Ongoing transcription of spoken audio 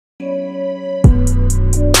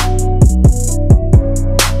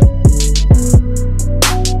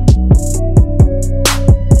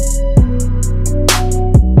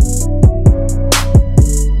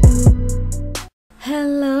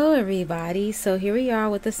so here we are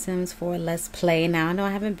with the Sims for Let's Play. Now, I know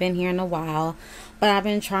I haven't been here in a while, but I've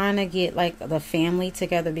been trying to get like the family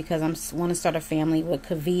together because I want to start a family with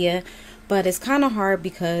Kavia, but it's kind of hard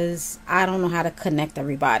because I don't know how to connect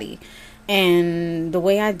everybody. And the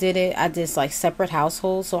way I did it, I did like separate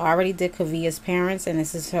households. So I already did Kavia's parents, and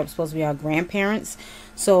this is supposed to be our grandparents.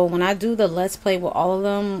 So when I do the Let's Play with all of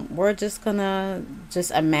them, we're just gonna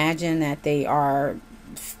imagine that they are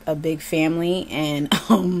a big family, and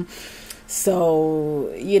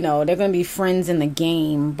so you know, they're gonna be friends in the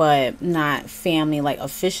game but not family like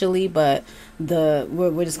officially, but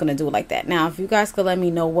we're just gonna do it like that. Now, if you guys could let me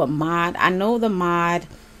know what mod, I know the mod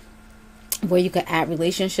where you could add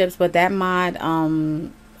relationships, but that mod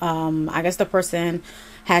I guess the person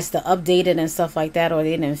has to update it and stuff like that, or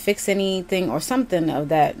they didn't fix anything or something of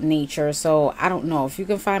that nature. So I don't know if you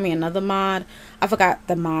can find me another mod. I forgot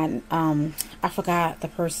the mod, I forgot the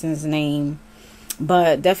person's name,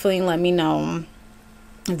 but definitely let me know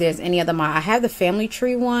if there's any other mod. I have the family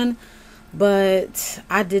tree one, but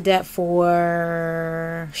I did that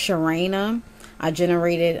for Sharena. I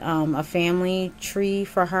generated a family tree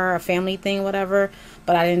for her, a family thing, whatever.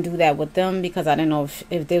 But I didn't do that with them because I didn't know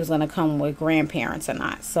if they was gonna come with grandparents or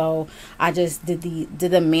not. So I just did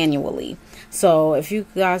them manually. So if you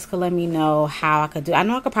guys could let me know how I could do. I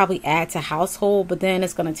know I could probably add to household, but then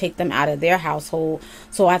it's gonna take them out of their household.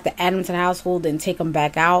 So I have to add them to the household and take them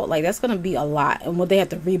back out. Like, that's gonna be a lot. And would they have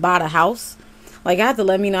to rebuy the house? Like, I have to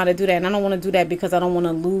let me know how to do that, and I don't want to do that because I don't want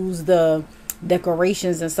to lose the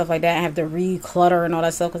decorations and stuff like that. I have to reclutter and all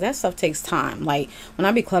that stuff because that stuff takes time. Like, when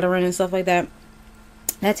I be cluttering and stuff like that,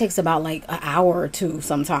 that takes about like an hour or two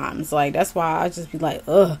sometimes. Like, that's why I just be like,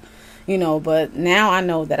 ugh, you know. But now I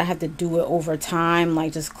know that I have to do it over time,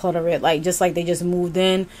 like just clutter it, like just like they just moved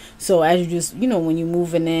in. So as you just, you know, when you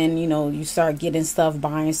moving in, you know, you start getting stuff,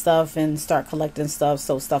 buying stuff, and start collecting stuff.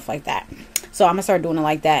 So stuff like that. So I'm gonna start doing it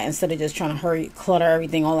like that instead of just trying to clutter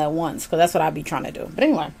everything all at once, because that's what I be trying to do. But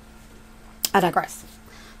anyway, I digress.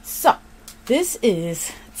 So this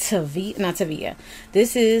is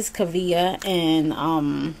this is Kavia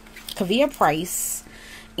and Kavia Price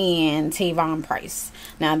and Tavon Price.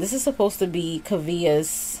 Now, this is supposed to be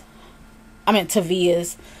Tavia's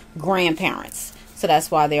grandparents. So that's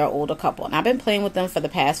why they're an older couple. And I've been playing with them for the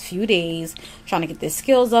past few days, trying to get their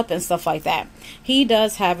skills up and stuff like that. He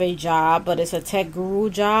does have a job, but it's a tech guru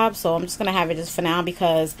job. So I'm just going to have it just for now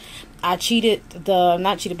because I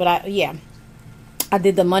I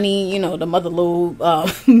did the money, you know, the mother lube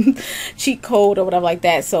cheat code or whatever like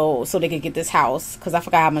that, so they could get this house, because I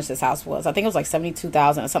forgot how much this house was. I think it was like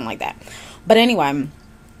 $72,000 or something like that. But anyway,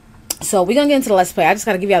 so we're gonna get into the Let's Play. I just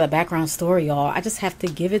gotta give y'all the background story, y'all. I just have to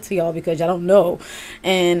give it to y'all because y'all don't know,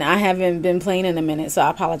 and I haven't been playing in a minute, so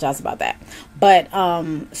I apologize about that. But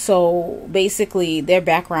so basically their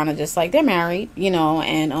background is just like they're married, you know,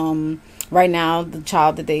 and right now, the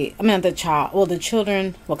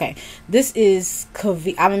children, okay, this is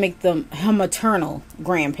I'm gonna make them her maternal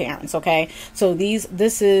grandparents, okay? So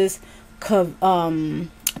this is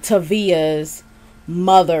Tavia's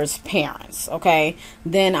mother's parents, okay?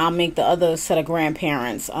 Then I'll make the other set of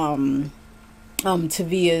grandparents,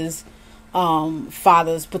 Tavia's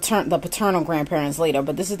father's paternal grandparents later,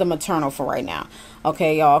 but this is the maternal for right now,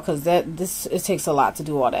 okay, y'all, because it takes a lot to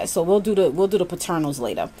do all that. So we'll do the paternals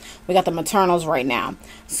later. We got the maternals right now.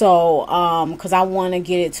 So because I want to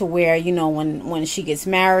get it to where, you know, when she gets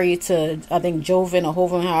married to, I think, Joven or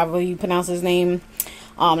Hoven, however you pronounce his name,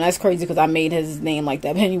 that's crazy because I made his name like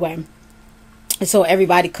that. But anyway, so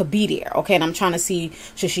everybody could be there, okay? And I'm trying to see,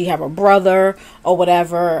 should she have a brother or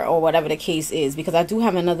whatever the case is, because I do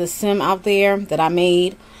have another sim out there that I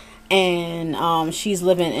made, and she's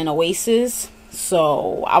living in Oasis.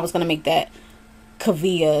 So I was gonna make that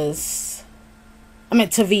Tavia's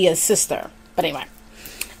sister. But anyway,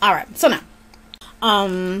 all right. So now,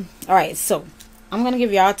 all right. So I'm gonna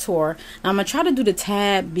give y'all a tour. Now I'm gonna try to do the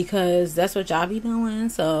tab because that's what y'all be doing.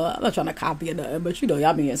 So I'm not trying to copy it, but you know,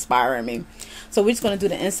 y'all be inspiring me. So we're just gonna do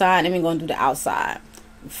the inside and we're gonna do the outside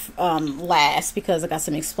last, because I got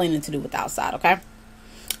some explaining to do with the outside. Okay.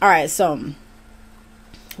 All right. So,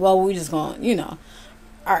 well, we just gonna, you know.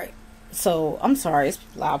 All right. So I'm sorry, it's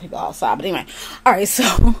a lot of people outside, but anyway. All right. So,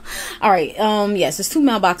 all right. Yes, there's 2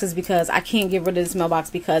 mailboxes because I can't get rid of this mailbox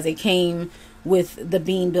because it came with the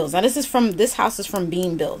Bean Builds. Now this house is from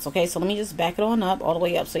Bean Builds, okay? So let me just back it on up all the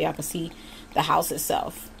way up so y'all can see the house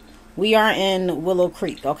itself. We are in Willow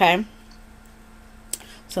Creek, okay?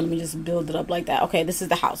 So let me just build it up like that. Okay, this is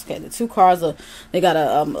the house. Okay, the 2 cars they got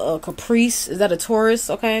a Caprice. Is that a Taurus?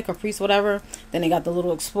 Okay, Caprice, whatever. Then they got the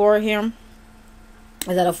little Explorer here.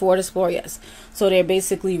 Is that a Ford Explorer? Yes. So they're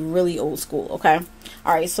basically really old school. Okay.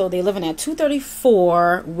 All right. So they're living at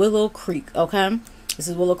 234 Willow Creek. Okay. This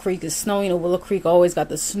is Willow Creek. It's snowing. You know, Willow Creek always got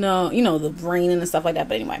the snow, you know, the rain and stuff like that.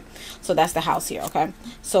 But anyway, so that's the house here. Okay.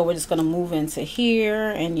 So we're just going to move into here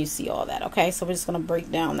and you see all that. Okay. So we're just going to break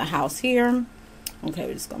down the house here. Okay.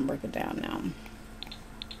 We're just going to break it down now.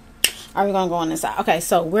 All right. We're going to go on this side. Okay.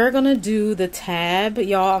 So we're going to do the tab.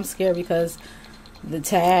 Y'all, I'm scared because the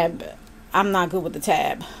tab, I'm not good with the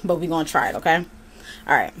tab, but we're going to try it. Okay.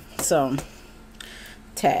 All right. So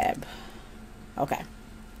tab. Okay.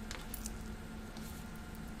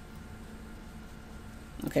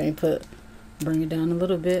 Okay, let me bring it down a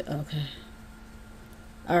little bit. Okay.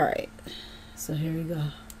 All right. So here we go.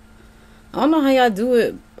 I don't know how y'all do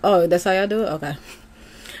it. Oh, that's how y'all do it? Okay.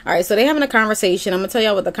 All right, so they having a conversation. I'm going to tell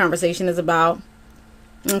y'all what the conversation is about.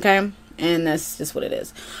 Okay. And that's just what it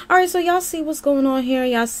is. All right, so y'all see what's going on here.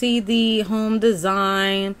 Y'all see the home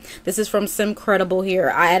design. This is from Simcredible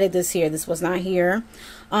here. I added this here. This was not here.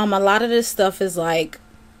 A lot of this stuff is like,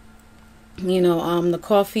 you know, the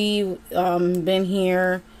coffee been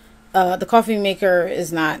here. The coffee maker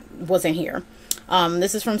wasn't here.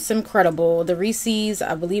 This is from Simcredible. The Reese's,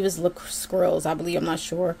 I believe, is Look Squirrels. I believe, I'm not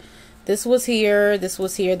sure. This was here. This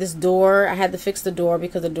was here. This door, I had to fix the door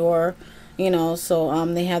because the door, you know, so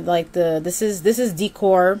they had like this is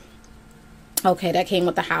decor. Okay, that came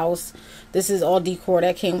with the house. This is all decor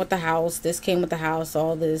that came with the house. This came with the house.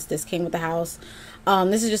 All this came with the house.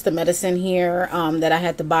 This is just the medicine here that I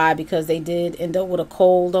had to buy because they did end up with a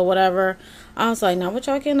cold or whatever. I was like, now what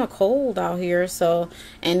y'all getting a cold out here? So,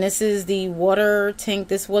 and this is the water tank.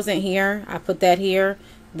 This wasn't here. I put that here.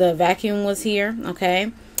 The vacuum was here.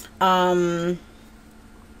 Okay. Okay,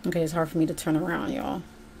 it's hard for me to turn around, y'all.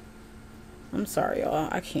 I'm sorry, y'all.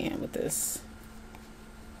 I can't with this.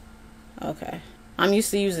 Okay. I'm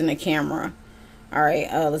used to using the camera. All right,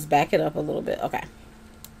 let's back it up a little bit. Okay.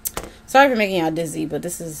 Sorry for making y'all dizzy, but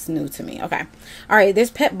this is new to me. Okay. All right,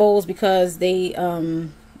 there's pet bowls because they,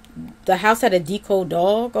 the house had a deco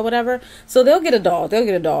dog or whatever. So they'll get a dog. They'll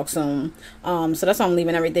get a dog soon. So that's why I'm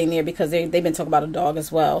leaving everything there because they've been talking about a dog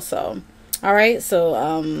as well. So, all right.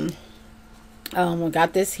 So, we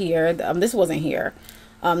got this here. This wasn't here.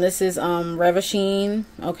 This is, Revachine.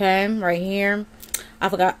 Okay. Right here. I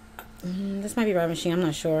forgot. This might be Revachine. I'm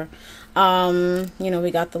not sure. You know,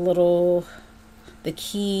 we got the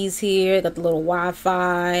keys here, got the little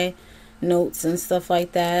Wi-Fi notes and stuff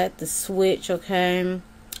like that. The switch, okay.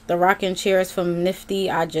 The rocking chairs from Nifty.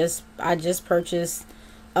 I just purchased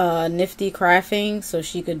Nifty Crafting so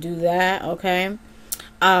she could do that, okay.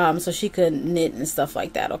 So she could knit and stuff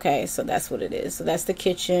like that, okay. So that's what it is. So that's the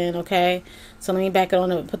kitchen, okay. So let me back it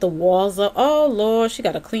on and put the walls up. Oh Lord, she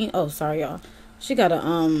got to clean. Oh, sorry y'all. She got to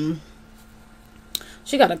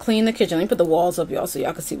clean the kitchen. Let me put the walls up, y'all, so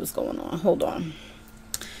y'all can see what's going on. Hold on.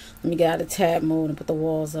 Let me get out of tab mode and put the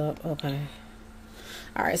walls up. Okay.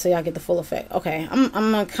 All right, so y'all get the full effect. Okay, I'm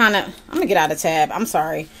gonna get out of tab. I'm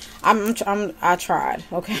sorry. I tried.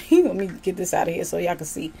 Okay, let me get this out of here so y'all can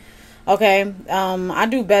see. Okay, I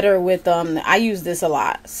do better with I use this a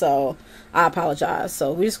lot, so I apologize.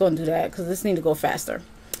 So we're just gonna do that because this need to go faster.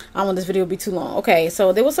 I don't want this video to be too long. Okay,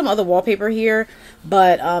 so there was some other wallpaper here,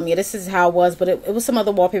 but yeah, this is how it was. But it was some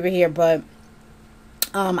other wallpaper here, but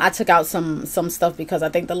I took out some stuff because I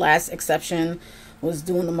think the last exception was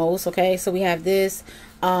doing the most. Okay, so we have this.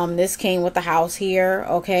 This came with the house here.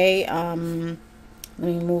 Okay, let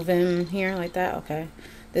me move in here like that. Okay,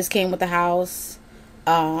 this came with the house.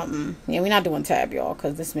 Yeah, we're not doing tab, y'all,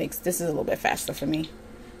 because this is a little bit faster for me.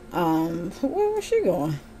 Where's she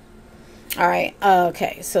going? All right.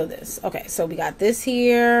 Okay, so so we got this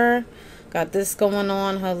here. Got this going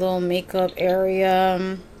on, her little makeup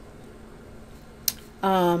area.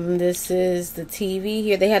 This is the TV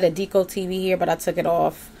here. They had a deco TV here, but I took it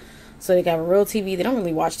off. So they got a real TV. They don't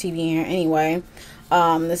really watch TV in here anyway.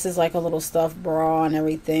 This is like a little stuffed bra and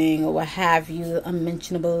everything, or what have you,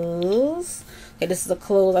 unmentionables. Okay, this is the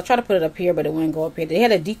clothes. I tried to put it up here, but it wouldn't go up here. They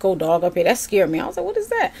had a deco dog up here. That scared me. I was like, what is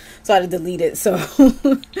that? So I had to delete it. So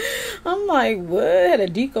I'm like, what? Had a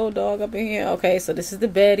deco dog up in here. Okay, so this is the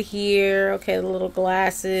bed here. Okay, the little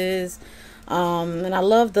glasses. And I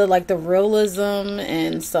love the realism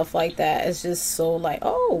and stuff like that. It's just so like,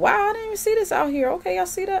 oh wow, I didn't even see this out here. Okay, y'all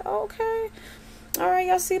see that? Okay. All right,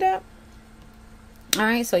 y'all see that? All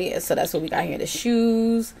right, so yeah, so that's what we got here. The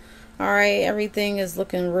shoes. All right, everything is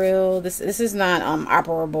looking real. This is not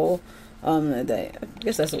operable. I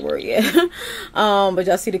guess that's a word, yeah. But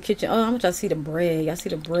y'all see the kitchen. Oh, how much y'all see the bread? Y'all see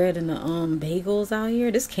the bread and the bagels out here?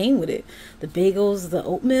 This came with it. The bagels, the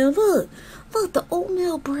oatmeal. Look, the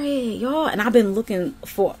oatmeal bread, y'all. And I've been looking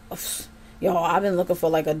for Y'all, I've been looking for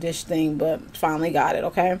like a dish thing, but finally got it,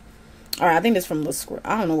 okay? All right, I think this from the square.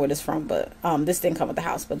 I don't know where this from, but this didn't come with the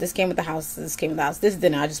house. But this came with the house. This came with the house. This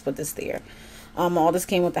didn't. I just put this there. All this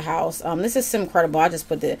came with the house. This is incredible. I just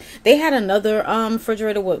put it. They had another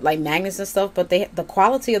refrigerator with like magnets and stuff, but the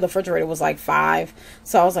quality of the refrigerator was like 5.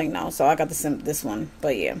 So I was like, no. So I got this one.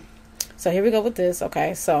 But yeah. So here we go with this.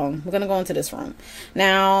 Okay, so we're gonna go into this room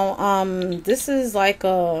now. This is like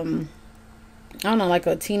I don't know, like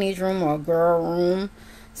a teenage room or a girl room.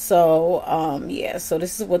 So yeah, so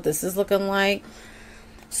this is what this is looking like.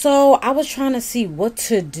 So I was trying to see what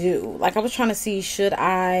to do. Like, I was trying to see, should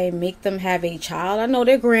I make them have a child? I know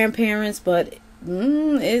they're grandparents, but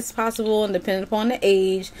it's possible and depending upon the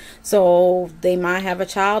age. So they might have a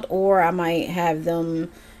child, or I might have them,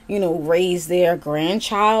 you know, raise their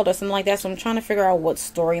grandchild or something like that. So I'm trying to figure out what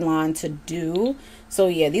storyline to do. So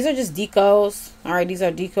yeah, these are just decos. All right, these are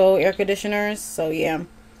deco air conditioners. So yeah.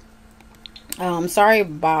 Sorry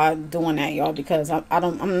about doing that, y'all, because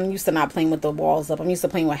I'm used to not playing with the walls up. I'm used to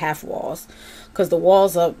playing with half walls, because the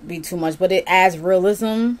walls up be too much, but it adds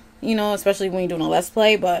realism, you know, especially when you're doing a Let's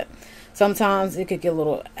Play, but sometimes it could get a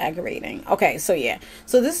little aggravating. Okay, so yeah,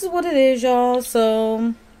 so this is what it is, y'all.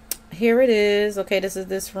 So here it is. Okay, this is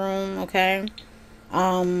this room. Okay,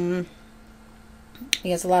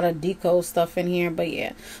 yeah, it's a lot of deco stuff in here, but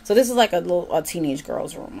yeah. So this is like a teenage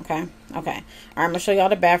girl's room, okay? Okay. All right, I'm going to show y'all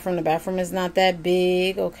the bathroom. The bathroom is not that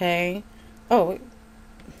big, okay? Oh,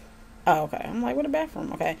 okay. I'm like, what a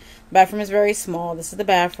bathroom? Okay. The bathroom is very small. This is the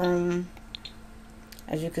bathroom.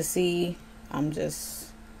 As you can see, I'm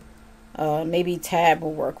just, maybe Tab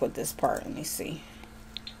will work with this part. Let me see.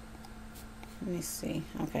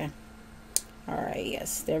 Okay. All right,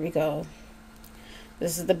 yes, there we go.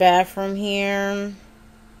 This is the bathroom here.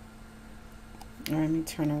 All right, let me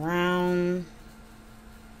turn around.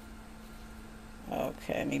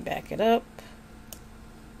 Okay, let me back it up.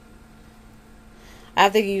 I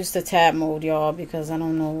have to use the tab mode, y'all, because I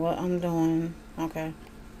don't know what I'm doing. Okay.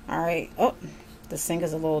 All right. Oh, the sink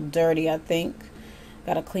is a little dirty, I think.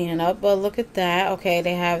 Gotta clean it up, but look at that. Okay,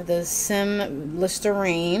 they have the Sim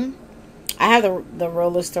Listerine. I have the real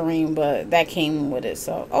Listerine, but that came with it.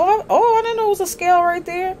 So, I didn't know it was a scale right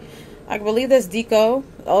there. I believe that's deco.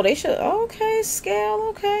 Oh, they should. Okay, scale.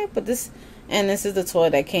 Okay, but this is the toy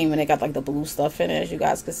that came, and it got like the blue stuff in it, as you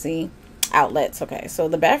guys can see. Outlets. Okay, so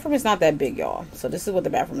the bathroom is not that big, y'all. So this is what the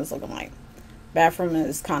bathroom is looking like. Bathroom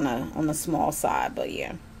is kind of on the small side, but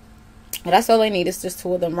yeah. But that's all they need. It's just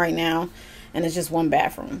 2 of them right now, and it's just 1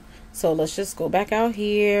 bathroom. So let's just go back out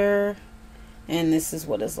here. And this is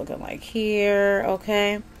what it's looking like here.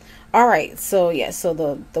 Okay. All right. So yeah. So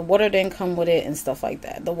the water didn't come with it and stuff like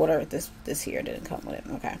that. The water, this here didn't come with it.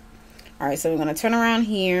 Okay. All right. So we're going to turn around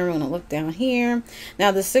here. We're going to look down here.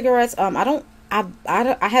 Now the cigarettes, I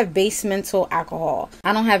have base mental alcohol.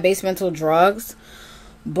 I don't have base mental drugs,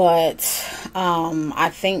 but I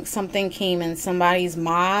think something came in somebody's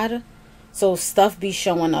mod. So stuff be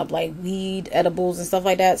showing up like weed, edibles and stuff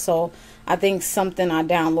like that. So I think something I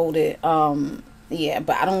downloaded. Yeah,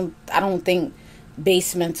 but I don't think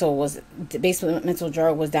base mental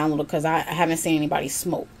drug was downloaded, because I haven't seen anybody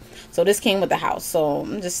smoke. So this came with the house. So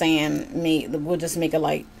I'm just saying, we'll just make it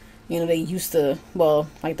like, you know, they used to, well,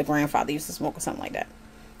 like the grandfather used to smoke or something like that.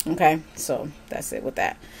 Okay, so that's it with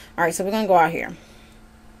that. All right, so we're gonna go out here.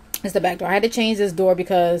 It's the back door. I had to change this door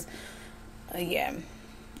because, yeah.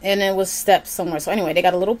 And it was steps somewhere. So anyway, they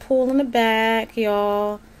got a little pool in the back,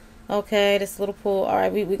 y'all. Okay, this little pool. All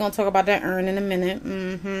right, we're going to talk about that urn in a minute.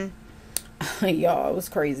 Y'all, it was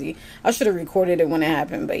crazy. I should have recorded it when it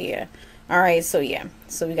happened, but yeah. All right, so yeah.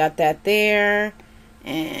 So we got that there.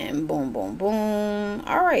 And boom, boom, boom.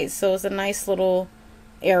 All right, so it's a nice little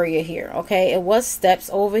area here. Okay, it was steps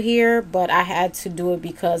over here, but I had to do it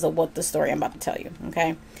because of what the story I'm about to tell you.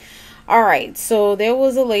 Okay. All right, so there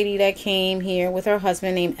was a lady that came here with her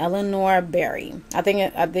husband named Eleanor Berry. I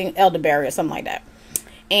think Elderberry or something like that.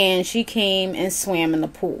 And she came and swam in the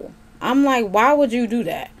pool. I'm like, why would you do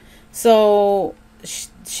that? So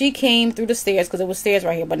she came through the stairs, because it was stairs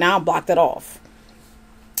right here, but now I blocked it off.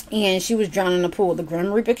 And she was drowning in the pool. The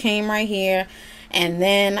Grim Reaper came right here. And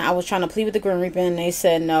then I was trying to plead with the Grim Reaper, and they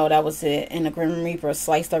said no, that was it. And the Grim Reaper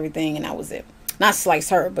sliced everything, and that was it. Not slice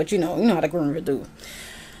her, but you know how the Grim Reaper do.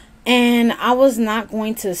 And I was not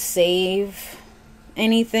going to save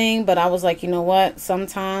anything, but I was like, you know what?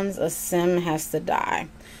 Sometimes a sim has to die.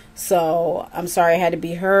 So I'm sorry it had to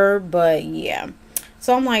be her, but yeah.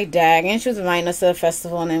 So I'm like, dag. And she was inviting us to a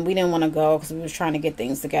festival, and then we didn't want to go because we was trying to get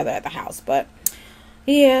things together at the house. But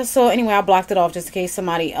Yeah, so anyway, I blocked it off just in case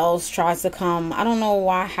somebody else tries to come. I don't know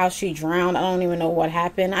how she drowned. I don't even know what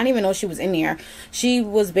happened. I didn't even know she was in there. She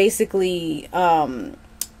was basically, I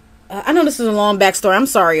know this is a long backstory. I'm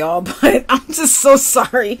sorry, y'all, but I'm just so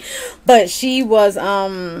sorry. But she was,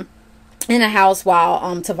 in a house while,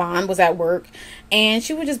 Tavon was at work. And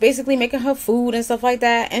she was just basically making her food and stuff like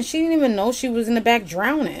that. And she didn't even know she was in the back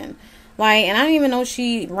drowning. Like, and I didn't even know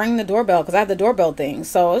she rang the doorbell because I had the doorbell thing.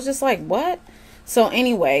 So it's just like, what? So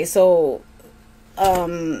anyway, so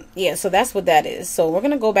yeah, so that's what that is. So we're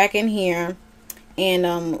gonna go back in here and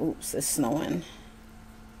oops, it's snowing.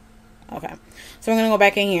 Okay, so we're gonna go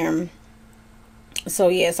back in here. So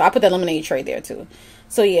yeah, so I put the lemonade tray there too.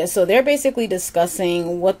 So yeah, so they're basically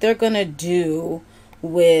discussing what they're gonna do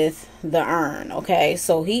with the urn. Okay,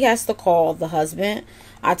 so he has to call the husband.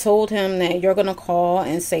 I told him that you're gonna call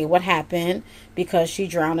and say what happened because she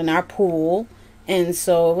drowned in our pool. And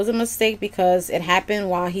so it was a mistake because it happened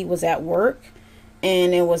while he was at work.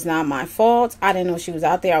 And it was not my fault. I didn't know she was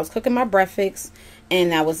out there. I was cooking my breakfast.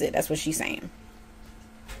 And that was it. That's what she's saying.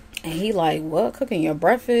 And he like, what? Cooking your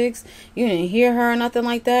breakfast? You didn't hear her or nothing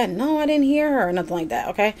like that? No, I didn't hear her or nothing like that.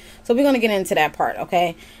 Okay. So we're going to get into that part.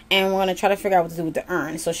 Okay. And we're going to try to figure out what to do with the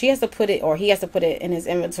urn. So she has to put it, or he has to put it in his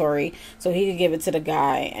inventory so he can give it to the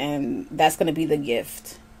guy. And that's going to be the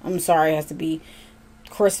gift. I'm sorry. It has to be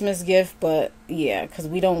Christmas gift, but yeah, because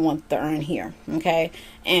we don't want the urn here. Okay.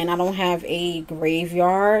 And I don't have a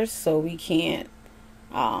graveyard, so we can't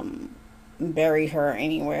bury her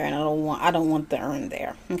anywhere, and I don't want the urn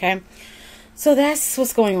there. Okay, so that's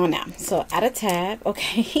what's going on now. So add a tab.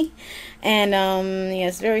 Okay. And yeah,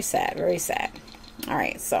 it's very sad, very sad. All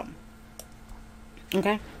right, so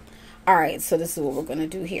okay, all right, so this is what we're gonna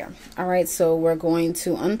do here. All right, so we're going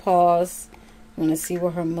to unpause. I'm gonna see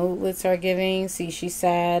what her moodlets are giving. See, she's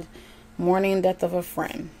sad. Mourning death of a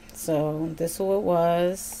friend. So this is who it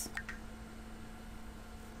was.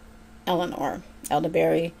 Eleanor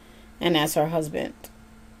Elderberry, and that's her husband,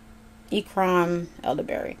 Ikram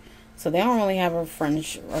Elderberry. So they don't really have a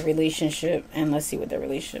relationship, and let's see what their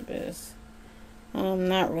relationship is.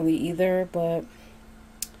 Not really either, but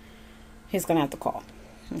he's gonna have to call,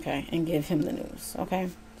 okay, and give him the news. Okay,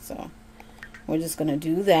 so we're just gonna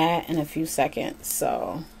do that in a few seconds.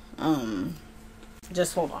 So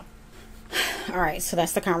just hold on. All right, so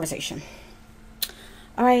that's the conversation.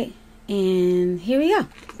 All right, and here we go.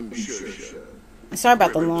 Sorry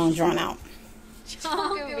about the long drawn out.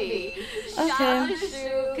 Okay.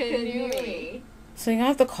 So you're gonna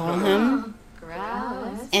have to call him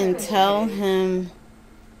and tell him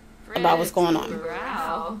about what's going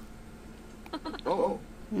on.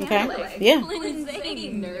 Okay? Yeah.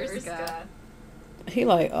 He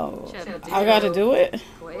like, oh, I gotta do it.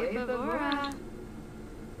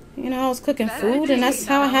 You know, I was cooking food and that's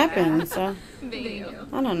how it happened. So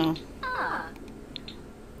I don't know.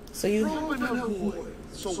 So you.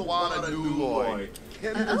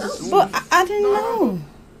 But I didn't know.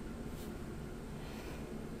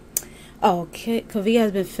 Oh, Kavia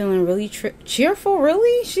has been feeling really cheerful.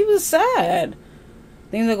 Really? She was sad.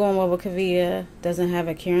 Things are going well with Kavia. Doesn't have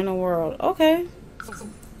a care in the world. Okay.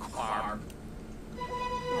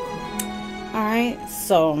 Alright,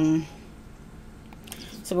 so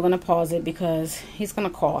we're going to pause it because he's going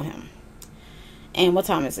to call him. And what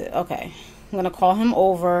time is it? Okay. I'm going to call him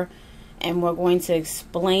over and we're going to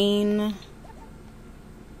explain.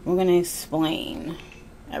 We're going to explain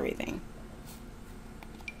everything.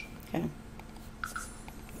 Okay.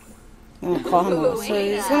 I'm going to call him over. So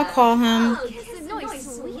he's going to call him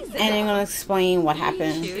and I'm going to explain what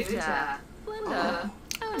happened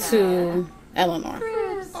to Eleanor.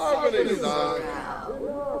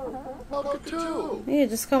 Yeah,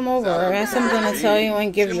 just come over. I have something to tell you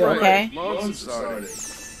and give you, okay?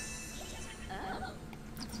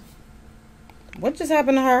 What just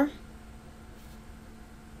happened to her?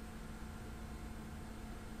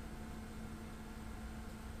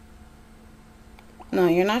 No,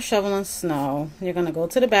 you're not shoveling snow. You're going to go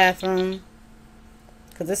to the bathroom.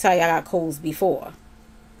 Because this is how y'all got colds before.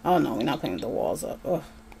 Oh, no, we're not putting the walls up. Ugh.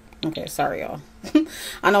 Okay, sorry, y'all.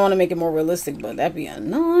 I don't want to make it more realistic, but that'd be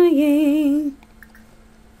annoying.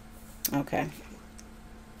 Okay.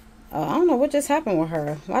 I don't know what just happened with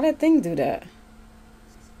her. Why did that thing do that?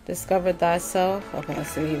 Discover thyself. Okay,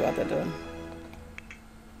 let's see what he about to do.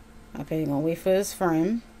 Okay, he's going to wait for his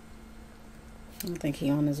friend. I don't think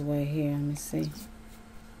he on his way here. Let me see.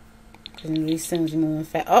 Because these things moving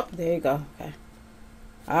fast. Oh, there you go. Okay.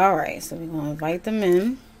 Alright, so we're going to invite them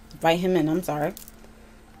in. Invite him in, I'm sorry.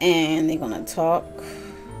 And they're going to talk.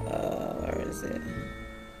 Where is it?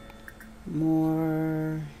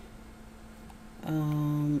 More.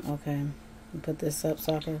 Okay. Put this up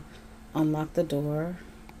so I can unlock the door.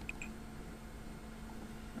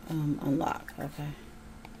 Unlock. Okay.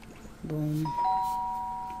 Boom.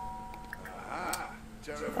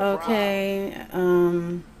 Okay.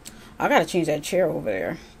 I gotta change that chair over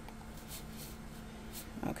there.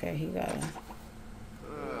 Okay, he gotta.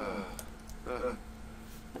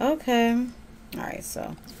 Okay. Alright,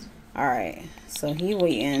 so. Alright, so he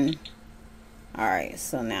waiting. Alright,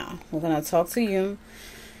 so now we're gonna talk to you.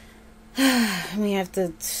 We have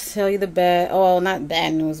to tell you the bad. Oh, well, not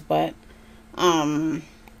bad news, but of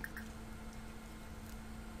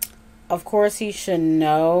course he should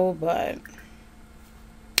know, but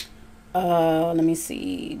let me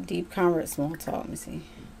see. Deep conversation, small talk. Let me see.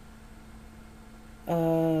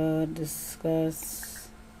 Discuss.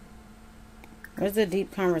 Where's the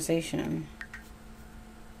deep conversation?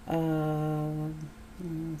 Let's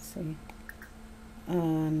see.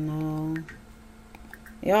 No.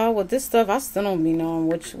 Y'all, with this stuff, I still don't be knowing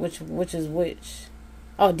which is which.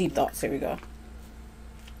 Oh, deep thoughts. Here we go.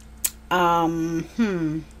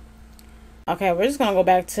 Okay, we're just gonna go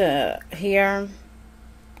back to here.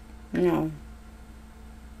 You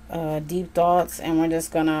know, deep thoughts, and we're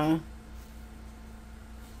just gonna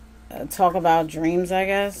talk about dreams, I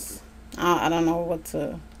guess. I don't know what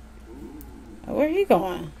to. Where he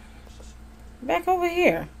going? Back over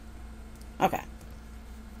here. Okay.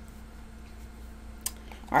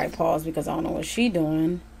 Alright, pause because I don't know what she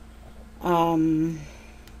doing. We're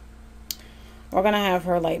gonna have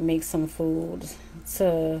her like make some food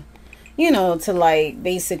to, you know, to like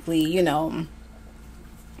basically, you know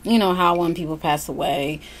how when people pass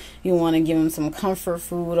away, you want to give them some comfort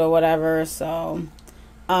food or whatever. So,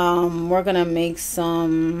 we're gonna make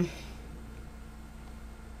some.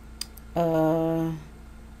 I'm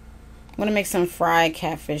gonna make some fried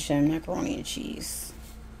catfish and macaroni and cheese.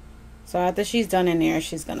 So after she's done in there,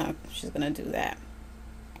 she's gonna do that.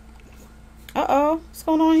 What's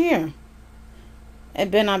going on here?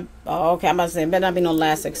 It better not. Oh, okay. I'm about to say it better not be no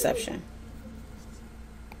last exception.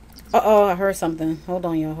 I heard something. Hold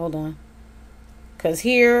on, y'all. Hold on. Cause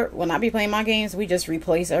here, when I be playing my games, we just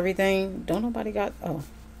replace everything. Don't nobody got. Oh.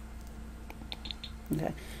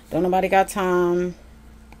 Okay. Don't nobody got time.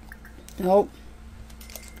 Nope.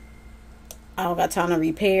 I don't got time to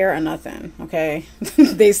repair or nothing. Okay.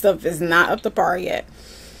 They stuff is not up to par yet.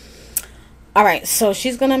 Alright, so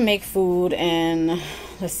she's gonna make food and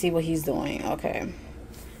let's see what he's doing. Okay.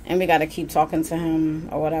 And we gotta keep talking to him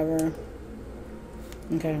or whatever.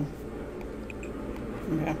 Okay.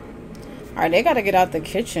 Okay. Alright, they gotta get out the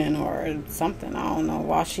kitchen or something. I don't know.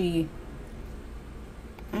 While she.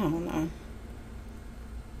 I don't know.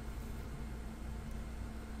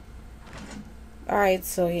 Alright,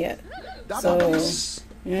 so yeah. So,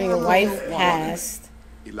 you know, your wife passed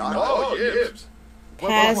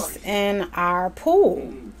in our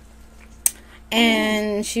pool.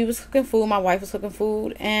 And she was cooking food. My wife was cooking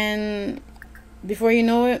food. And before you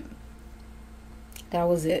know it, that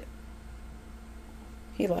was it.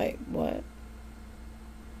 He like, what?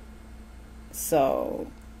 So,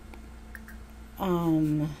 let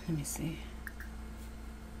me see.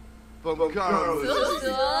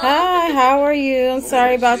 Hi, how are you? I'm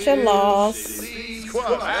sorry about your loss. Yeah,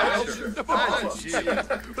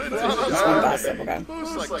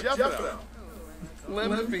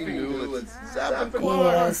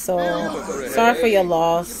 so sorry for your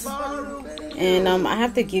loss. And I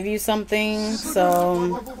have to give you something,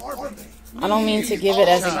 so I don't mean to give it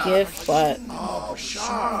as a gift, but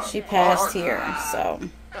she passed here, so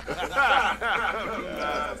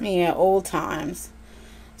yeah, old times.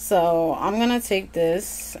 So I'm going to take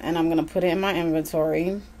this and I'm going to put it in my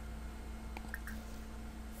inventory.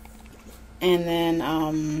 And then,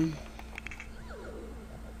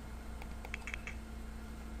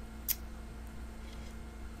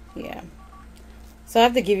 yeah. So I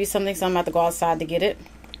have to give you something, so I'm about to go outside to get it.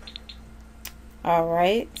 All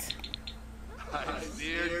right.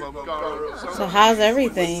 So how's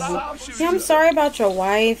everything? Yeah, I'm sorry about your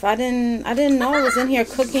wife. I didn't know I was in here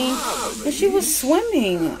cooking and she was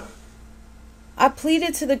swimming. I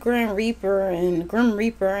pleaded to the Grim Reaper and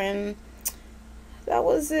that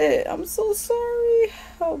was it. I'm so sorry.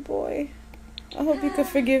 Oh boy. I hope you could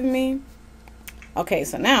forgive me. Okay,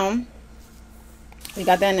 so now we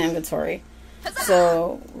got that in the inventory.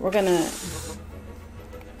 So we're gonna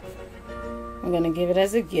give it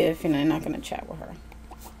as a gift. You're not gonna chat with her.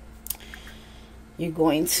 You're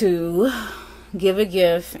going to give a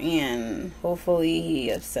gift and hopefully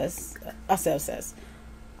he accepts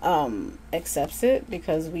it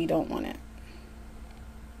because we don't want it.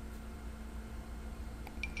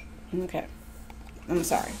 Okay. I'm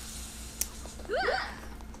sorry.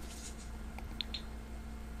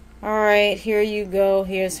 Alright, here you go.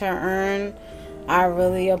 Here's her urn. I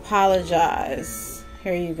really apologize.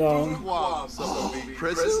 Here you go.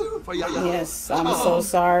 Yes, I'm so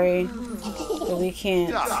sorry. But we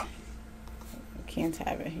can't have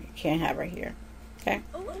it. You can't have her here. Okay?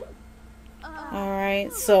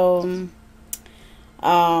 Alright, so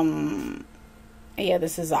yeah,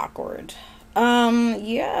 this is awkward.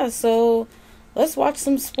 Yeah, so let's watch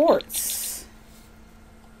some sports.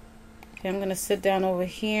 Okay, I'm gonna sit down over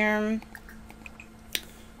here.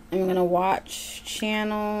 I'm gonna watch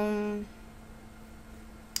channel.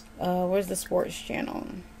 Where's the sports channel?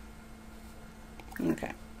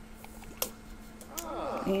 Okay.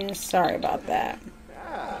 Yeah, sorry about that.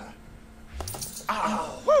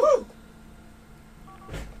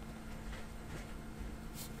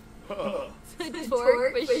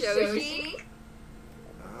 Torque Bashoshi?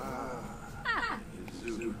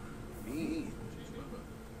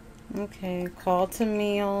 Okay, call to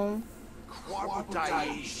meal.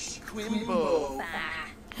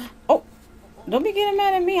 Oh, don't be getting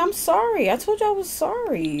mad at me. I'm sorry. I told you I was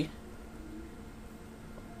sorry.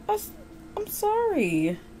 I'm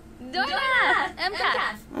sorry.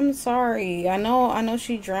 I'm sorry. I know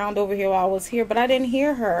she drowned over here while I was here, but I didn't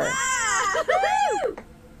hear her.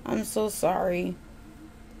 I'm so sorry.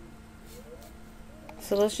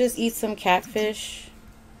 So let's just eat some catfish.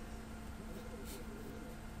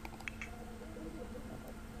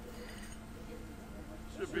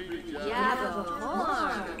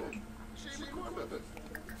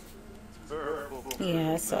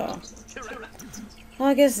 Yeah, so well,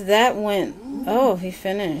 I guess that went. Oh, he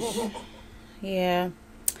finished. Yeah,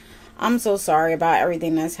 I'm so sorry about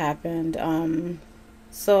everything that's happened.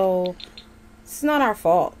 So it's not our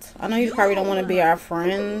fault. I know you probably don't want to be our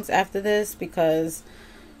friends after this because,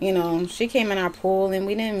 you know, she came in our pool and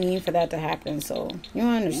we didn't mean for that to happen. So you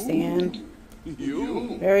understand.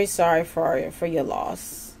 Very sorry for your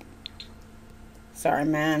loss. Sorry,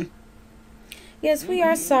 man. Yes, we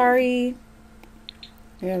are sorry.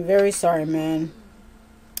 Yeah, very sorry, man.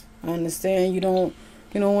 I understand you don't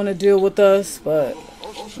want to deal with us, but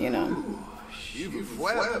you know.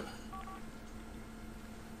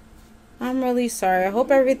 I'm really sorry. I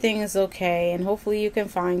hope everything is okay, and hopefully you can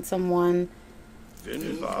find someone.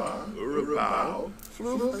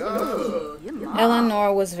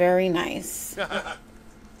 Eleanor was very nice.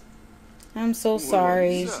 I'm so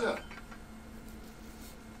sorry.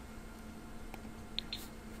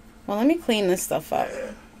 Well, let me clean this stuff up.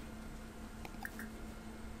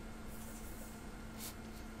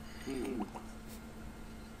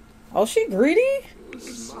 Oh, she greedy?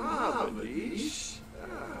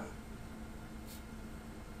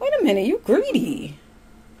 Wait a minute, you greedy.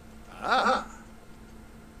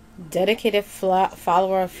 Dedicated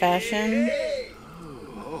follower of fashion.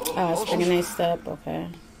 Spring a nice step, okay.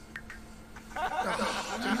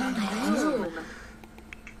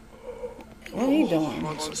 What are you doing?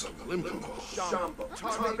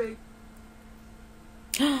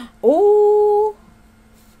 Oh,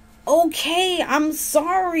 okay, I'm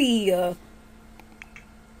sorry.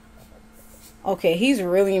 Okay, he's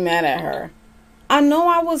really mad at her. I know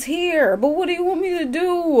I was here, but what do you want me to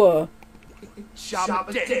do?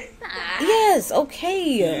 Yes,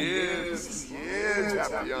 okay.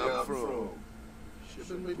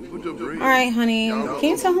 Alright, honey, can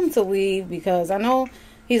you tell him to leave? Because I know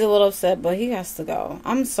he's a little upset, but he has to go.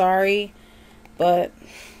 I'm sorry, but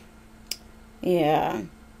yeah.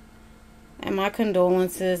 And my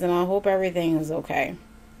condolences, and I hope everything is okay.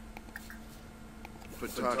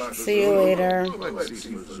 See you later.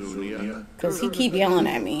 Because he keep yelling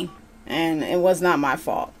at me, and it was not my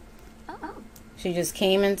fault. She just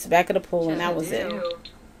came into the back of the pool, and that was it.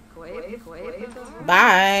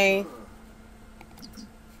 Bye.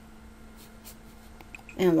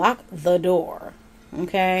 And lock the door,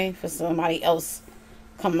 okay, for somebody else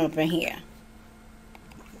coming up in here.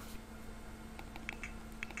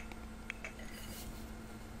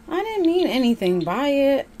 I didn't mean anything by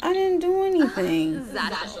it. I didn't do anything.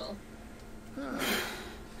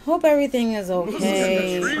 Hope everything is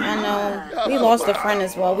okay. I know we lost a friend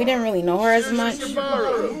as well. We didn't really know her as much.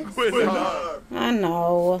 I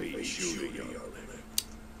know.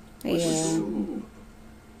 Yeah.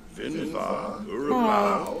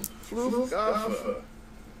 Oh.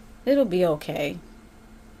 It'll be okay.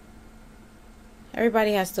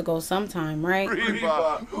 Everybody has to go sometime, right?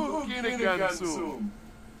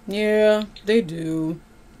 Yeah, they do.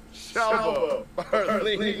 Yeah,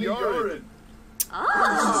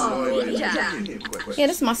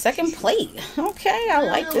 this is my second plate. Okay, I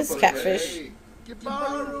like this catfish.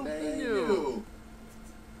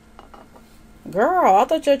 Girl, I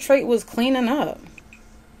thought your trait was cleaning up.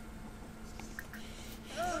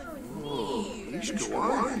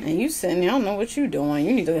 And you sitting there, I don't know what you doing.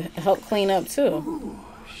 You need to help clean up too.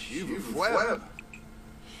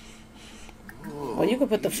 Well, you could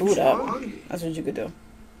put the food up. That's what you could do.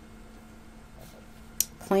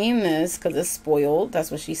 Clean this because it's spoiled.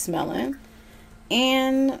 That's what she's smelling.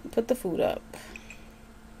 And put the food up.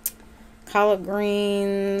 Collard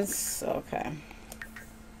greens. Okay.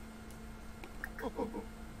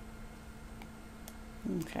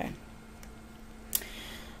 Okay.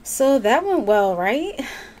 So that went well, right?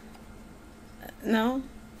 No?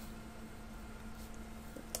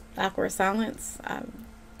 Awkward silence.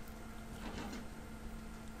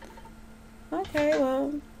 Okay,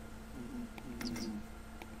 well.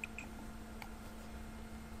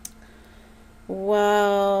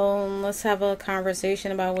 Well, let's have a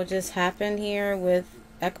conversation about what just happened here with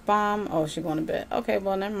Ekbom. Oh, she's going to bed. Okay,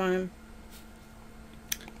 well, never mind.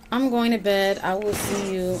 I'm going to bed. I will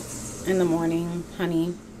see you in the morning,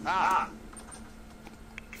 honey.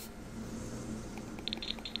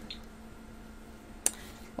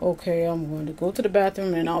 Okay, I'm going to go to the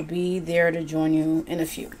bathroom and I'll be there to join you in a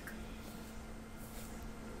few.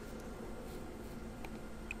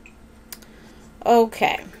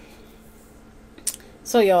 Okay.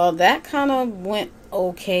 So, y'all, that kind of went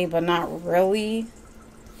okay, but not really.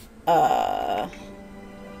 Oh,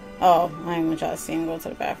 I ain't want y'all to see him go to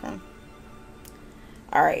the bathroom.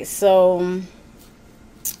 Alright, so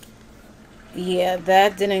yeah,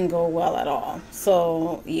 that didn't go well at all.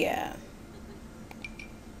 So, yeah.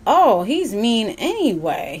 Oh, he's mean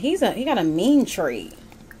anyway. He got a mean trait.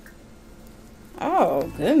 Oh,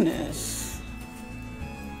 goodness.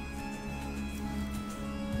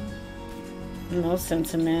 No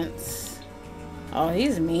sentiments. Oh,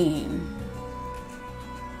 he's mean.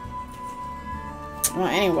 Well,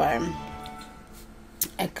 anyway.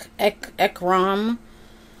 Ekram.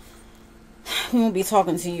 We won't be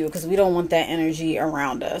talking to you because we don't want that energy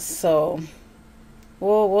around us. So,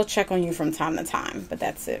 we'll check on you from time to time. But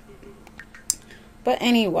that's it. But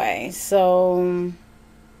anyway, so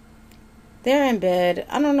they're in bed.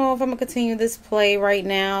 I don't know if I'm going to continue this play right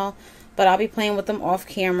now. But I'll be playing with them off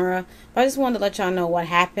camera. But I just wanted to let y'all know what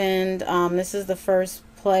happened. This is the first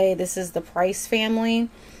play. This is the Price family.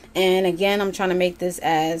 And again, I'm trying to make this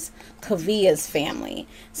as Kavia's family.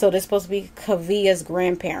 So this is supposed to be Kavia's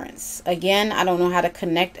grandparents. Again, I don't know how to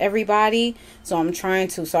connect everybody. So I'm trying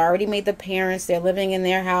to. So I already made the parents. They're living in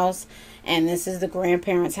their house. And this is the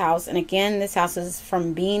grandparents' house. And again, this house is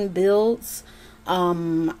from Bean Builds.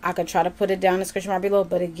 I could try to put it down in the description bar below,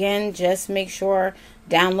 but again, just make sure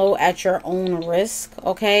download at your own risk,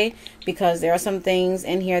 okay? Because there are some things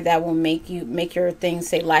in here that will make your thing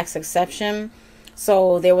say lacks exception.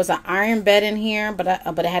 So there was an iron bed in here, but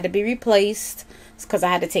it had to be replaced because I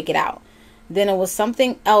had to take it out. Then it was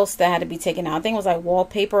something else that had to be taken out. I think it was like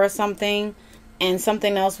wallpaper or something, and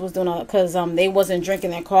something else was doing because they wasn't drinking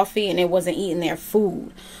their coffee and they wasn't eating their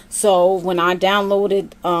food. So when I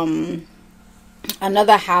downloaded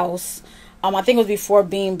another house, I think it was before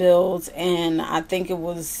Bean Builds, and I think it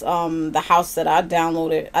was the house that I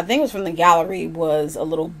downloaded, I think it was from the gallery, was a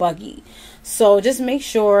little buggy. So just make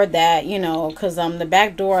sure that, you know, because the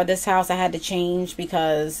back door of this house I had to change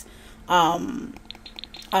because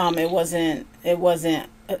it wasn't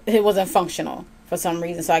functional for some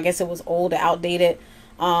reason. So I guess it was old, outdated,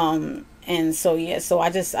 and so yeah, so I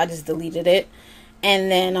just deleted it.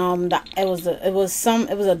 And then it was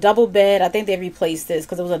a double bed. I think they replaced this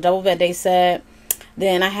because it was a double bed, they said.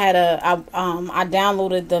 Then I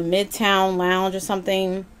downloaded the Midtown Lounge or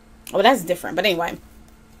something. Oh, that's different. But anyway,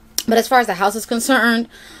 but as far as the house is concerned,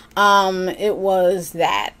 it was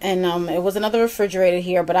that, and it was another refrigerator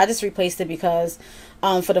here, but I just replaced it because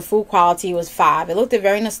for the food quality it was 5. It looked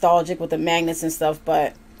very nostalgic with the magnets and stuff,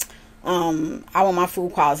 but I want my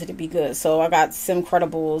food quality to be good, so I got Sim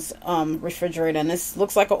Credible's refrigerator, and this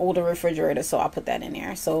looks like an older refrigerator, so I put that in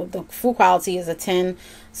there. So the food quality is a 10,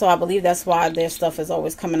 so I believe that's why their stuff is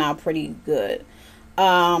always coming out pretty good.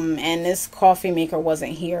 And this coffee maker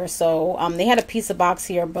wasn't here, so they had a pizza box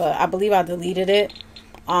here, but I believe I deleted it.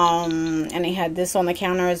 And they had this on the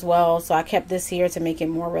counter as well, so I kept this here to make it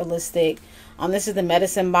more realistic. This is the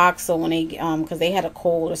medicine box, so when they because they had a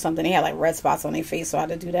cold or something, they had like red spots on their face, so I had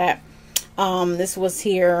to do that. This was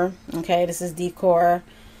here. Okay, this is deco,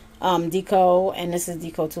 and this is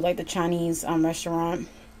deco too, like the Chinese restaurant,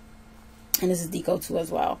 and this is deco too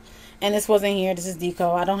as well. And this wasn't here. This is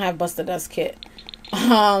deco. I don't have Bust the Dust kit.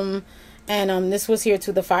 And this was here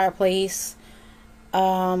too, the fireplace.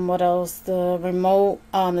 What else? The remote,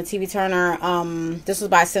 the TV turner. This was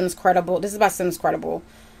by Sims Credible. This is by Sims Credible.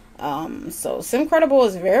 So Sim Credible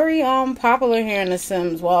is very popular here in the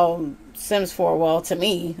Sims. Well, Sims 4, well, to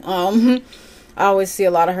me. I always see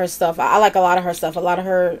a lot of her stuff. I like a lot of her stuff. A lot of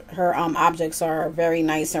her objects are very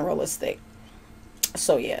nice and realistic.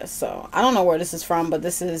 So yeah, so I don't know where this is from, but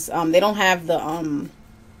this is they don't have the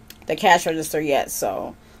cash register yet,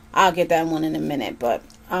 so I'll get that one in a minute. But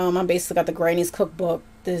I basically got the Granny's cookbook.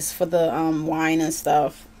 This for the wine and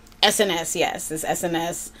stuff. SNS, yes, this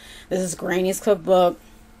SNS. This is Granny's cookbook.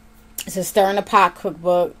 It's a Stir in the Pot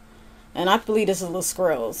cookbook, and I believe this is Little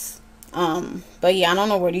Skrills. But yeah, I don't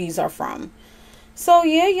know where these are from. So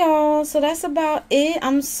yeah, y'all. So that's about it.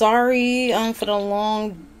 I'm sorry for the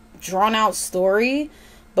long, drawn out story,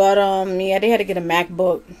 but yeah, they had to get a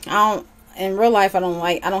MacBook. In real life, I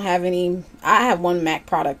don't have any. I have one Mac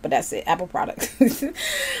product, but that's it. Apple product.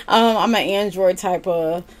 I'm an Android type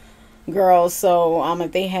of girl, so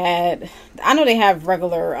if they had, I know they have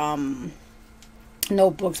regular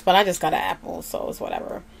notebooks, but I just got an Apple, so it's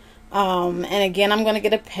whatever. And again, I'm gonna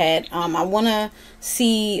get a pet. I wanna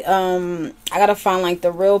see. I gotta find like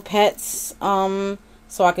the real pets. So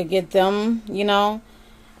I could get them. You know.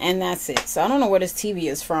 And that's it. So I don't know where this TV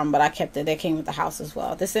is from, but I kept it. They came with the house as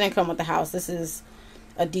well. This didn't come with the house. This is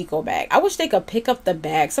a deco bag. I wish they could pick up the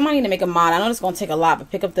bag. Somebody need to make a mod. I know it's going to take a lot, but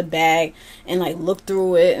pick up the bag and like look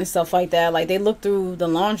through it and stuff like that. Like they look through the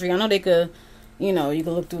laundry. I know they could, you know, you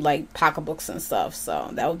could look through like pocketbooks and stuff. So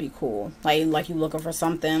that would be cool. Like you looking for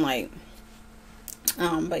something like,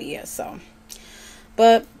 but yeah, so,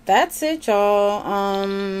 but that's it, y'all.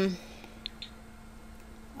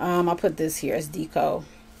 I put this here as deco.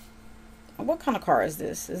 What kind of car is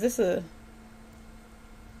this? Is this a...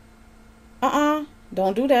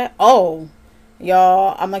 Don't do that. Oh,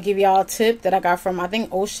 y'all, I'm going to give y'all a tip that I got from, I think,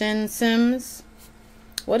 Ocean Sims.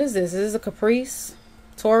 What is this? Is this a Caprice?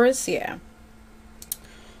 Taurus? Yeah.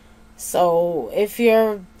 So, if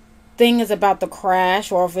your thing is about to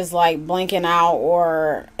crash, or if it's like blanking out,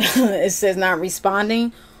 or it says not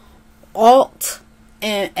responding, Alt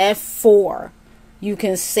and F4, you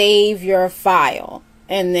can save your file.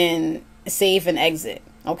 And then save and exit.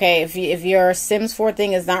 Okay, if your Sims 4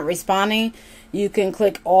 thing is not responding, you can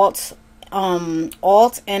click Alt and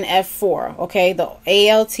F4. Okay, the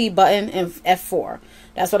ALT button and F4.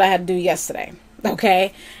 That's what I had to do yesterday.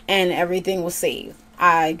 Okay, and everything was saved.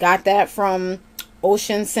 I got that from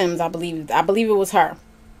Ocean Sims. I believe it was her.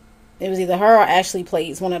 It was either her or Ashley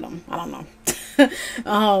Plays. One of them. I don't know.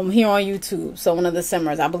 Here on YouTube. So one of the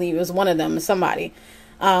Simmers. I believe it was one of them. Somebody.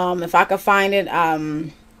 If I could find it,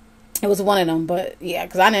 it was one of them, but yeah,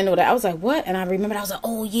 because I didn't know that. I was like, what? And I remembered, I was like,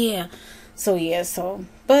 oh yeah. So yeah,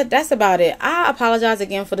 but that's about it. I apologize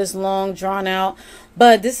again for this long drawn out,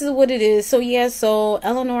 but this is what it is. So yeah, so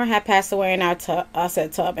Eleanor had passed away in our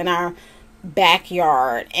in our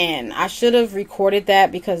backyard, and I should have recorded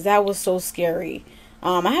that because that was so scary.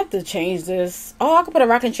 I have to change this. Oh, I could put a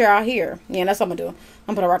rocking chair out here. Yeah, that's what I'm gonna do.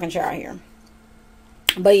 I'm gonna put a rocking chair out here.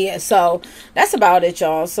 But yeah, so that's about it,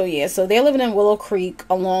 y'all. So yeah, so they're living in Willow Creek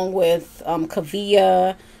along with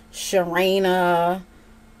Kavia, Sharena.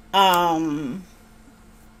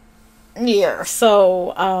 Yeah,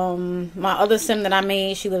 so my other sim that I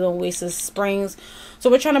made, she lived in Oasis Springs. So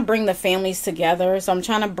we're trying to bring the families together. So I'm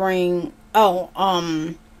trying to bring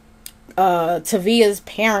Tavia's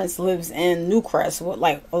parents lives in Newcrest with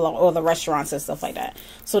like all the restaurants and stuff like that.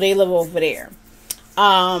 So they live over there.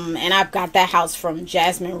 And I've got that house from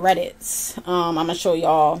Jasmine Reddit's. I'm gonna show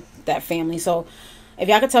y'all that family. So if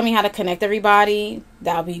y'all could tell me how to connect everybody,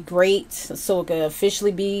 that would be great. So it could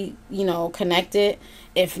officially be, you know, connected.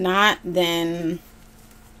 If not, then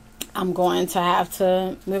we're gonna have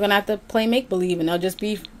to play make-believe and they'll just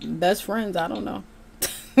be best friends. I don't know.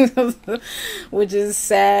 Which is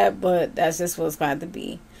sad, but that's just what it's going to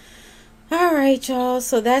be. Alright, y'all.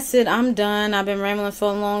 So that's it. I'm done. I've been rambling for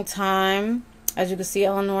a long time. As you can see,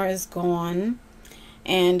 Eleanor is gone.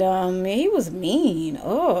 And he was mean.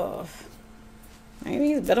 Oh, maybe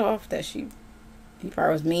he's better off that he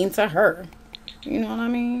probably was mean to her. You know what I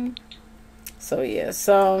mean? So yeah,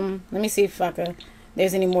 so let me see if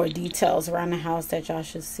there's any more details around the house that y'all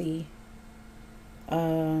should see.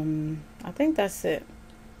 I think that's it.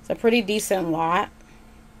 It's a pretty decent lot.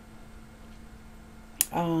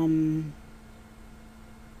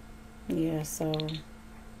 Yeah, so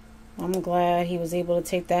I'm glad he was able to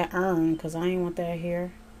take that urn because I ain't want that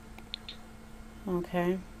here.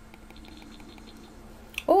 Okay.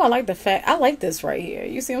 Oh, I like this right here.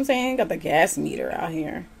 You see what I'm saying? Got the gas meter out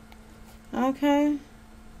here. Okay.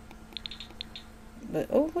 But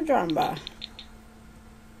oh, who driving by?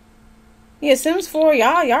 Yeah, Sims 4,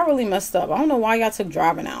 y'all really messed up. I don't know why y'all took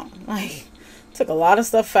driving out. Like, took a lot of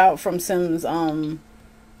stuff out from Sims, from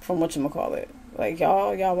whatchamacallit. Like,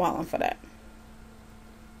 y'all wildin' for that.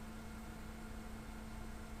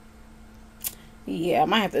 Yeah, I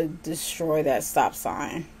might have to destroy that stop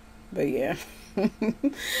sign. But yeah.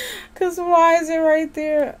 Because why is it right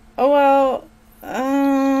there? Oh, well.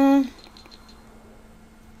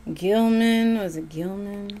 Gilman. Was it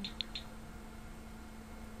Gilman?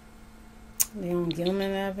 They on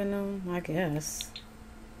Gilman Avenue? I guess.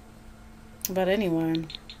 But anyway.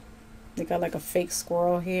 They got like a fake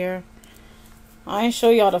squirrel here. I ain't show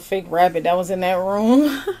y'all the fake rabbit that was in that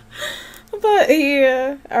room. But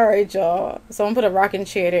yeah. Alright, y'all. So I'm gonna put a rocking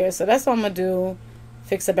chair there. So that's what I'm gonna do.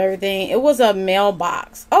 Fix up everything. It was a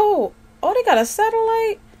mailbox. Oh, they got a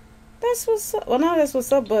satellite? That's what's up. Well, no, that's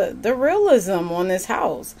what's up. But the realism on this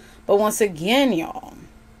house. But once again, y'all,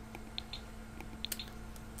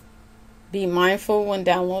 be mindful when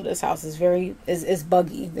download this house. It's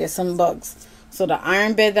buggy. There's some bugs. So the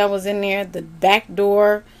iron bed that was in there, the back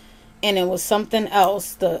door, and it was something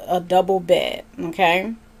else, a double bed.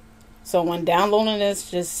 Okay. So when downloading this,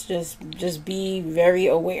 just be very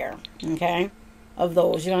aware. Okay, of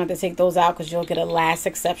those. You don't have to take those out because you'll get a last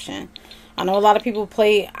exception. I know a lot of people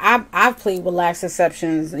play. I've played with last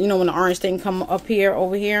exceptions. You know, when the orange thing come up here,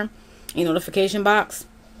 over here, notification box.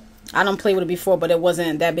 I don't play with it before, but it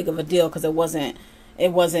wasn't that big of a deal because it wasn't,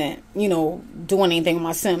 doing anything with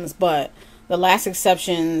my Sims. But the last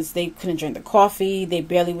exceptions, they couldn't drink the coffee. They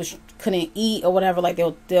couldn't eat or whatever. Like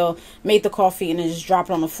they'll make the coffee and then just drop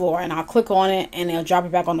it on the floor. And I'll click on it and they'll drop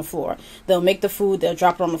it back on the floor. They'll make the food. They'll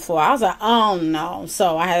drop it on the floor. I was like, oh no.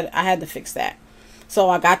 So I had to fix that. So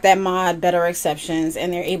I got that mod, better exceptions,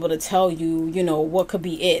 and they're able to tell you, what could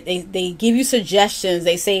be it. They give you suggestions.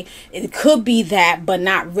 They say it could be that, but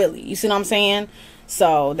not really. You see what I'm saying?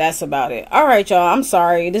 So that's about it. All right, y'all. I'm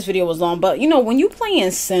sorry. This video was long, but when you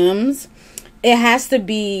playing Sims, it has to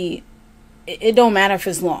be, it don't matter if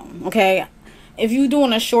it's long, okay? If you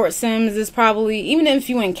doing a short Sims, it's probably, even if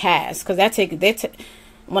you in cast, because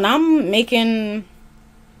when I'm making,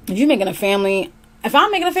 if you're making a family, if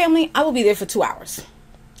I'm making a family, I will be there for 2 hours.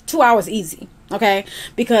 2 hours easy, okay?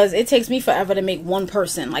 Because it takes me forever to make one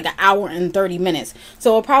person, like an hour and 30 minutes.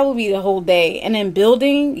 So it'll probably be the whole day. And then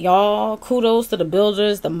building, y'all, kudos to the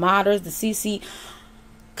builders, the modders, the CC,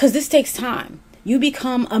 because this takes time. You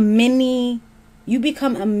become a mini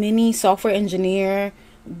software engineer,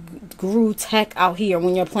 guru tech out here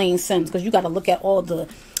when you're playing Sims, because you got to look at all the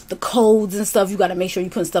codes and stuff. You got to make sure you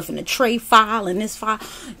put stuff in the tray file and this file,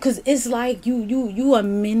 because it's like you a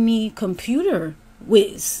mini computer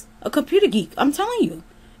whiz, a computer geek. I'm telling you,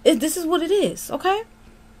 this is what it is, okay?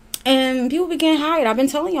 And people be getting hired. I've been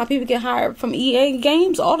telling y'all, people get hired from EA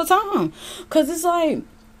games all the time, because it's like,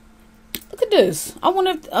 look at this. I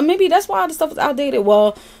wonder if maybe that's why the stuff is outdated.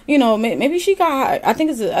 Well, maybe she got hired. I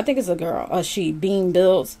think it's a girl. She Bean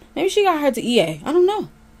Builds. Maybe she got hired to EA. I don't know.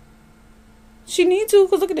 She need to,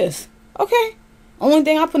 because look at this. Okay. Only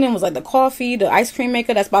thing I put in was like the coffee, the ice cream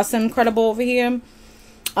maker. That's by Sim Credible over here.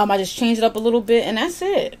 I just changed it up a little bit, and that's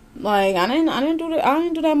it. Like I didn't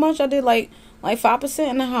do that much. I did like 5%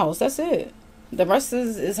 in the house. That's it. The rest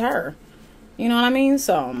is her. You know what I mean?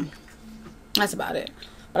 So that's about it.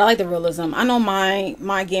 But I like the realism. I know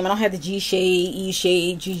my game, I don't have the G shade, E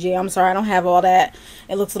shade, GJ. I'm sorry, I don't have all that.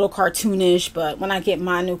 It looks a little cartoonish, but when I get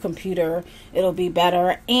my new computer, it'll be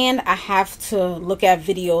better. And I have to look at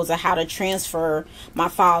videos of how to transfer my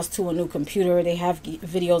files to a new computer. They have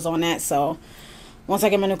videos on that. So once I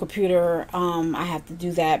get my new computer, I have to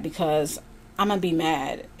do that, because I'm going to be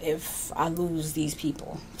mad if I lose these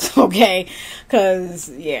people. Okay? Because,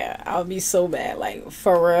 yeah, I'll be so bad. Like,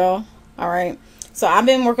 for real. All right? So I've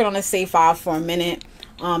been working on a save file for a minute.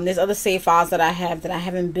 There's other save files that I have that I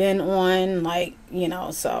haven't been on,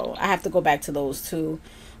 so I have to go back to those too.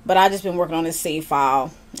 But I just been working on this save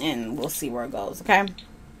file, and we'll see where it goes, okay?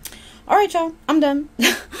 All right, y'all. I'm done.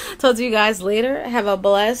 Talk to you guys later. Have a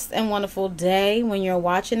blessed and wonderful day when you're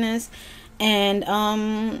watching this. And,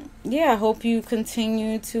 yeah, I hope you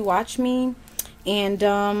continue to watch me. And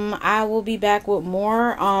I will be back with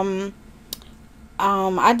more.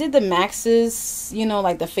 I did the maxes,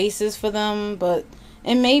 like the faces for them, but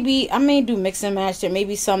I may do mix and match. There may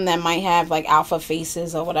be some that might have like alpha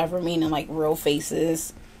faces or whatever, meaning like real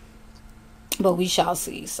faces, but we shall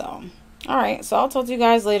see. So, all right. So I'll talk to you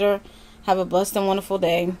guys later. Have a blessed and wonderful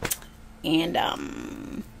day,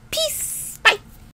 and peace.